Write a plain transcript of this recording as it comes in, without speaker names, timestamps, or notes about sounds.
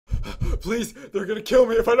Please, they're gonna kill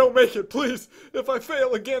me if I don't make it. Please, if I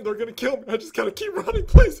fail again, they're gonna kill me. I just gotta keep running.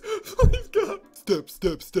 Please, please, God. Step,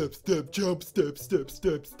 step, step, step, jump, step, step,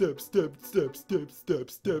 step, step, step, step, step, step,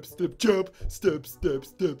 step, step, jump, step, step,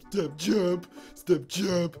 step, step, jump, step,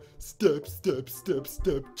 jump, step, step, step,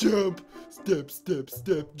 step, jump, step, step,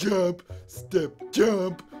 step, jump, step,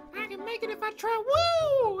 jump. I can make it if I try.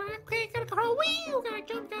 Woo! Okay, gotta crawl. Woo! Gotta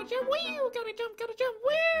jump, woo! Gotta jump, woo! Gotta jump,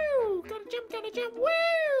 woo! Gotta jump,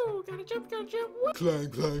 woo! Climb,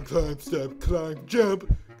 climb, climb, step, climb, jump,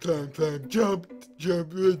 climb, climb, jump,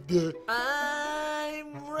 jump right there.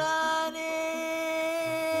 I'm running!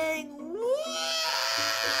 Woo!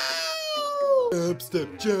 Jump,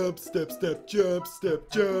 step, jump, step, step, jump, step,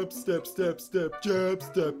 jump, step, step, step, jump,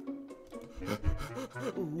 step.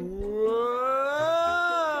 Whoa!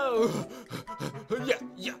 Yeah,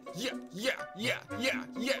 yeah, yeah, yeah, yeah, yeah,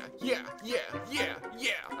 yeah, yeah, yeah, yeah,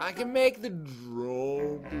 yeah. I can make the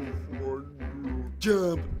jump before you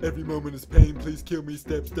jump. Every moment is pain. Please kill me.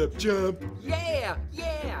 Step, step, jump. Yeah,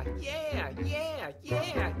 yeah, yeah, yeah, yeah,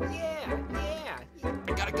 yeah, yeah.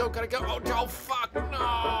 I gotta go, gotta go. Oh, fuck, no.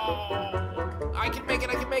 I can make it,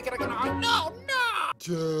 oh, no, no.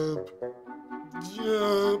 Jump,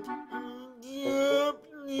 jump, jump.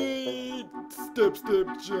 Step, step,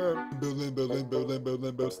 jump. Limbo, limbo, limbo,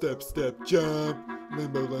 limbo, step, step, jump.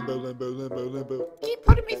 Limbo, limbo, limbo, limbo, limbo. Keep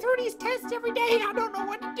putting me through these tests every day. I don't know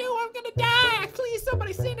what to do. I'm gonna die. Please,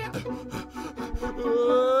 somebody send help.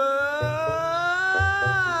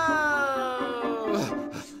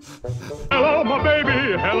 Hello, my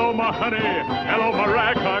baby. Hello, my honey. Hello, my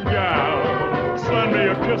ragtime gal. Send me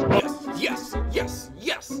a kiss. Yes, yes, yes,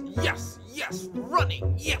 yes, yes, yes.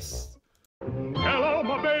 Running, yes. Hello,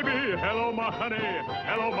 my baby. Hello, my honey.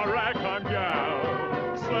 Hello, my ragtime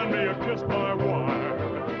gal. Send me a kiss by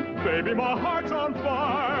wire. Baby, my heart's on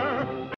fire.